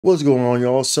What's going on,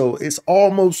 y'all? So it's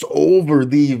almost over,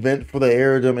 the event for the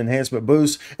Aerodom Enhancement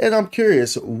Boost, and I'm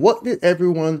curious, what did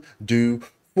everyone do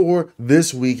for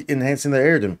this week enhancing the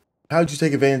Aerodom? How did you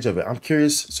take advantage of it? I'm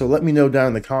curious, so let me know down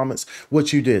in the comments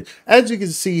what you did. As you can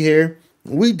see here,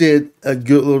 we did a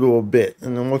good little bit,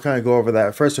 and then we'll kind of go over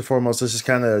that. First and foremost, let's just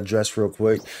kind of address real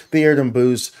quick. The Aerodom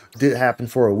boost did happen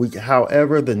for a week.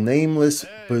 However, the nameless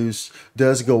boost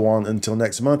does go on until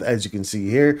next month, as you can see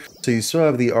here. So you still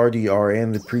have the RDR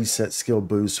and the preset skill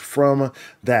boost from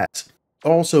that.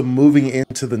 Also, moving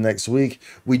into the next week,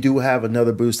 we do have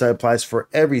another boost that applies for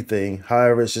everything.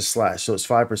 However, it's just slash, so it's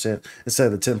 5%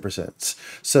 instead of the 10%.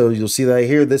 So you'll see that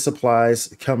here. This applies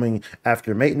coming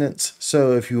after maintenance.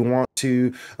 So if you want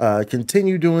to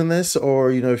continue doing this,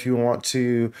 or if you want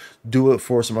to do it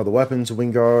for some other weapons,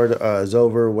 Wingard,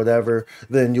 Zover, whatever,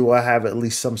 then you will have at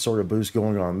least some sort of boost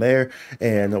going on there.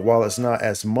 And while it's not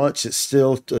as much, it's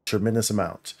still a tremendous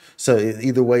amount. So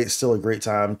either way, it's still a great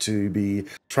time to be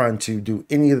trying to do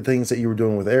any of the things that you were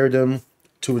doing with Aerodom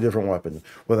to a different weapon,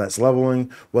 whether that's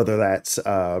leveling, whether that's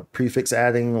prefix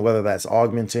adding, whether that's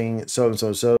augmenting, so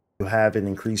you have an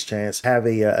increased chance, have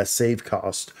a save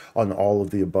cost on all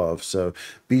of the above. So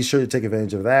be sure to take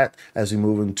advantage of that as we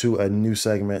move into a new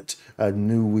segment, a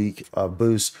new week of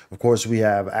boosts. Of course, we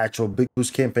have actual big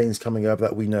boost campaigns coming up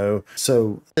that we know.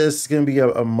 So this is going to be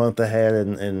a month ahead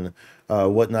and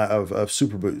whatnot of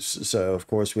super boosts. So of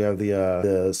course we have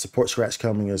the support scratch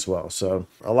coming as well. So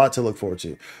a lot to look forward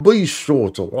to. Be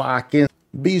sure to like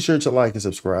and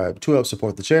subscribe to help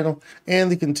support the channel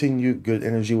and the continued good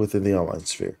energy within the online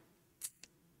sphere.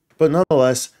 But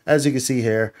nonetheless, as you can see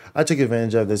here, I took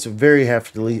advantage of this very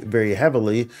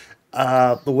heavily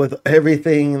with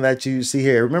everything that you see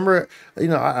here. Remember,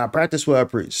 I practice what I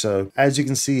preach. So as you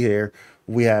can see here,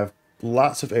 we have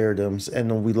lots of Aerodoms,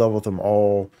 and then we level them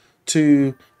all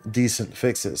to decent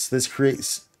fixes. This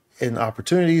creates an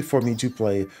opportunity for me to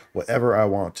play whatever I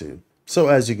want to. So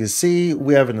as you can see,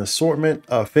 we have an assortment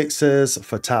of fixes,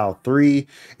 Fatale 3,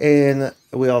 and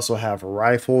we also have a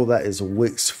rifle that is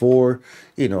Wix 4,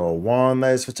 a wand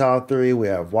that is Fatale 3, we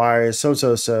have wires,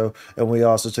 and we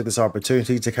also took this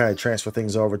opportunity to kind of transfer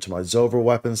things over to my Zover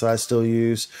weapons that I still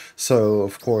use. So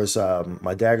of course,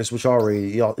 my daggers, which already,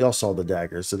 y'all saw the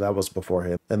daggers, so that was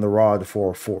beforehand, and the rod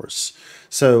for force.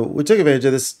 So we took advantage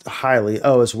of this highly.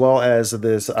 Oh, as well as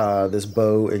this this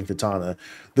bow and katana.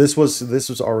 This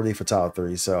was already Fatale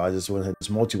 3, so I just went ahead and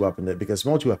just multi-weaponed it because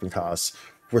multi-weapon costs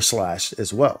were slashed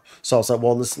as well. So I was like,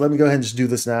 well, let me go ahead and just do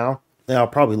this now. And I'll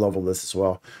probably level this as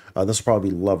well. This will probably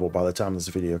be leveled by the time this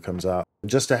video comes out,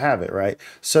 just to have it, right?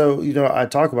 So, I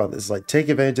talk about this, like, take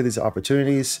advantage of these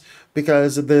opportunities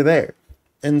because they're there.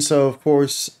 And so, of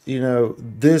course,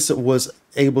 this was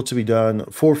able to be done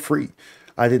for free.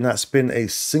 I did not spend a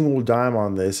single dime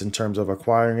on this in terms of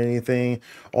acquiring anything.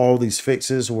 All these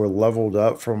fixes were leveled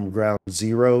up from ground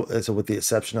zero, so with the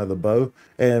exception of the bow.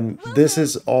 And this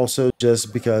is also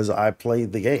just because I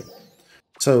played the game.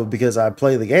 So because I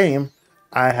play the game,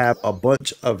 I have a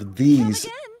bunch of these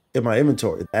in my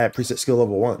inventory at preset skill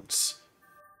level 1s.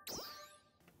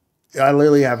 I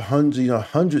literally have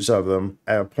hundreds of them.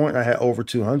 At a point, I had over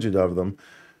 200 of them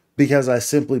because I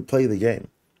simply play the game.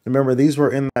 Remember, these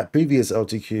were in that previous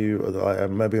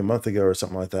LTQ, maybe a month ago or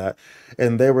something like that,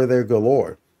 and they were there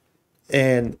galore.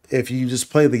 And if you just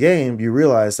play the game, you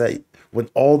realize that when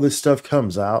all this stuff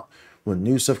comes out, when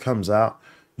new stuff comes out,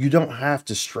 you don't have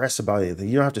to stress about anything.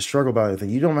 You don't have to struggle about anything.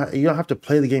 You don't have to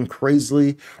play the game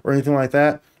crazily or anything like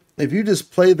that. If you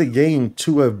just play the game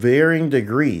to a varying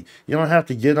degree, you don't have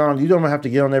to get on. You don't have to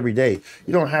get on every day.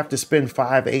 You don't have to spend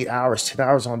 5, 8 hours, 10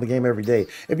 hours on the game every day.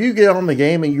 If you get on the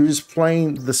game and you're just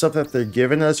playing the stuff that they're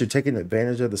giving us, you're taking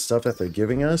advantage of the stuff that they're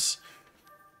giving us,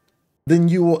 then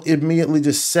you will immediately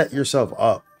just set yourself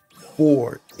up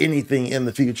for anything in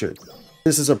the future.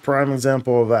 This is a prime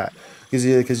example of that.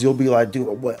 Because you'll be like,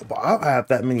 dude, well, I don't have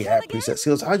that many add preset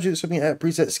skills. How'd you get so many add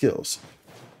preset skills?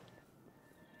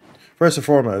 First and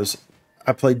foremost,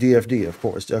 I play DFD, of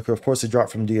course. Of course, they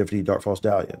dropped from DFD, Dark False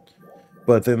Stallion.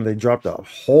 But then they dropped a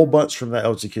whole bunch from that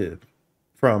LTQ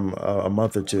from a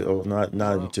month or two. Oh, not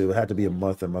even two. It had to be a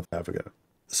month and a half ago.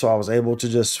 So I was able to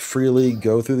just freely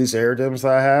go through these Aerodoms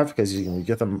that I have, because you can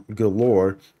get them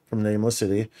galore from Nameless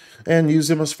City, and use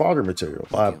them as fodder material.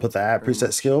 I put the add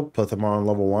preset skill, put them on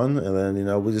level 1, and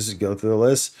then, we just go through the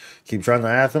list, keep trying to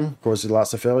add them. Of course, there's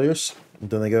lots of failures.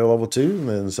 Then they go to level 2, and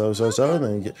then and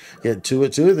then you get 2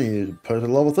 at 2, then you put it to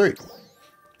level 3.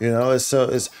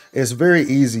 It's very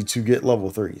easy to get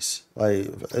level 3s.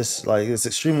 It's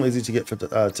extremely easy to get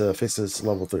to fix this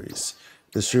level 3s.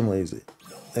 It's extremely easy,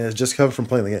 and it just comes from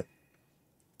playing the game.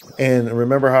 And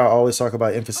remember how I always talk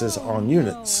about emphasis on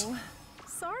units.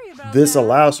 This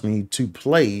allows me to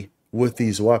play with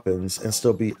these weapons and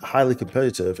still be highly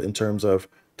competitive in terms of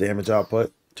damage output,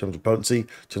 in terms of potency, in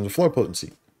terms of floor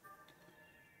potency.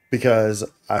 Because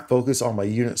I focus on my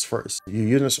units first. Your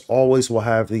units always will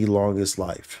have the longest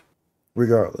life,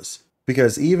 regardless.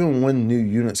 Because even when new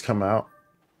units come out,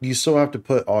 you still have to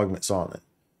put augments on it.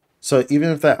 So even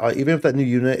if that new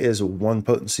unit is 1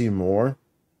 potency more,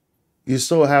 you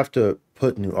still have to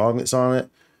put new augments on it.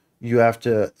 You have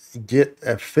to get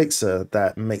a fixer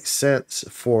that makes sense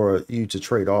for you to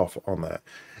trade off on that.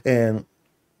 And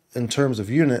in terms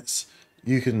of units,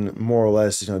 you can more or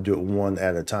less, do it one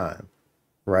at a time,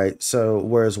 right? So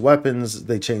whereas weapons,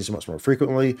 they change much more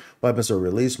frequently. Weapons are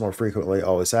released more frequently,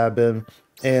 always have been.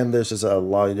 And there's just a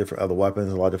lot of different other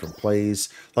weapons, a lot of different plays,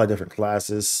 a lot of different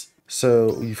classes.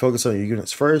 So you focus on your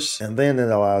units first, and then it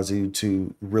allows you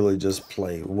to really just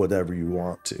play whatever you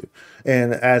want to.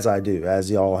 And as I do, as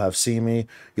y'all have seen me,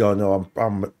 y'all know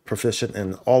I'm proficient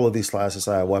in all of these classes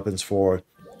I have weapons for,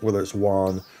 whether it's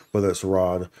wand, whether it's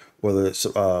rod, whether it's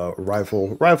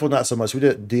rifle. Rifle, not so much. We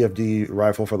did DFD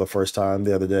rifle for the first time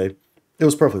the other day. It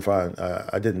was perfectly fine.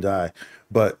 I didn't die.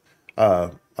 But,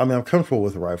 I mean, I'm comfortable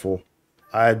with rifle.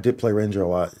 I did play Ranger a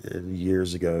lot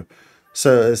years ago.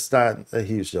 So it's not a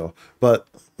huge deal, but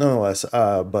nonetheless,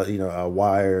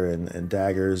 wire and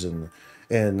daggers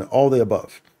and all the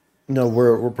above.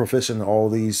 We're proficient in all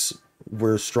these.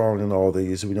 We're strong in all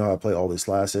these. We know how to play all these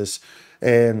classes,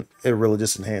 and it really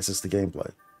just enhances the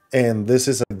gameplay. And this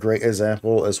is a great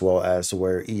example as well as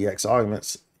where EX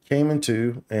augments came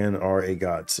into and are a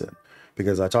godsend.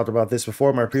 Because I talked about this before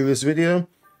in my previous video.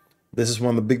 This is one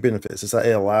of the big benefits. Is that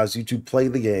it allows you to play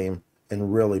the game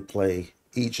and really play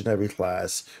each and every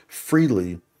class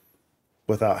freely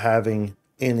without having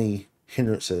any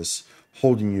hindrances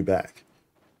holding you back.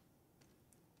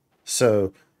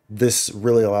 So this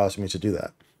really allows me to do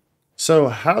that. So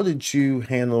how did you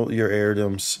handle your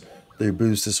airdoms, your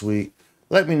boosts this week?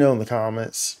 Let me know in the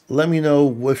comments. Let me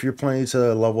know if you're planning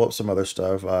to level up some other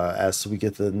stuff as we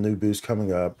get the new boost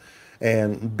coming up.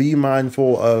 And be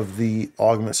mindful of the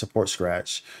augment support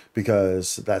scratch,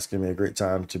 because that's going to be a great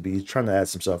time to be trying to add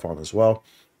some stuff on as well.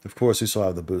 Of course, we still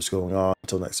have the boost going on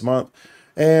until next month,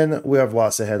 and we have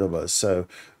lots ahead of us. So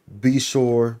be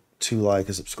sure to like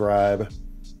and subscribe.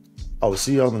 I will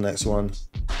see you on the next one.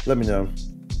 Let me know.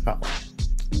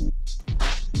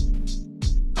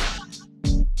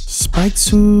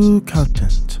 Spike2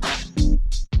 content.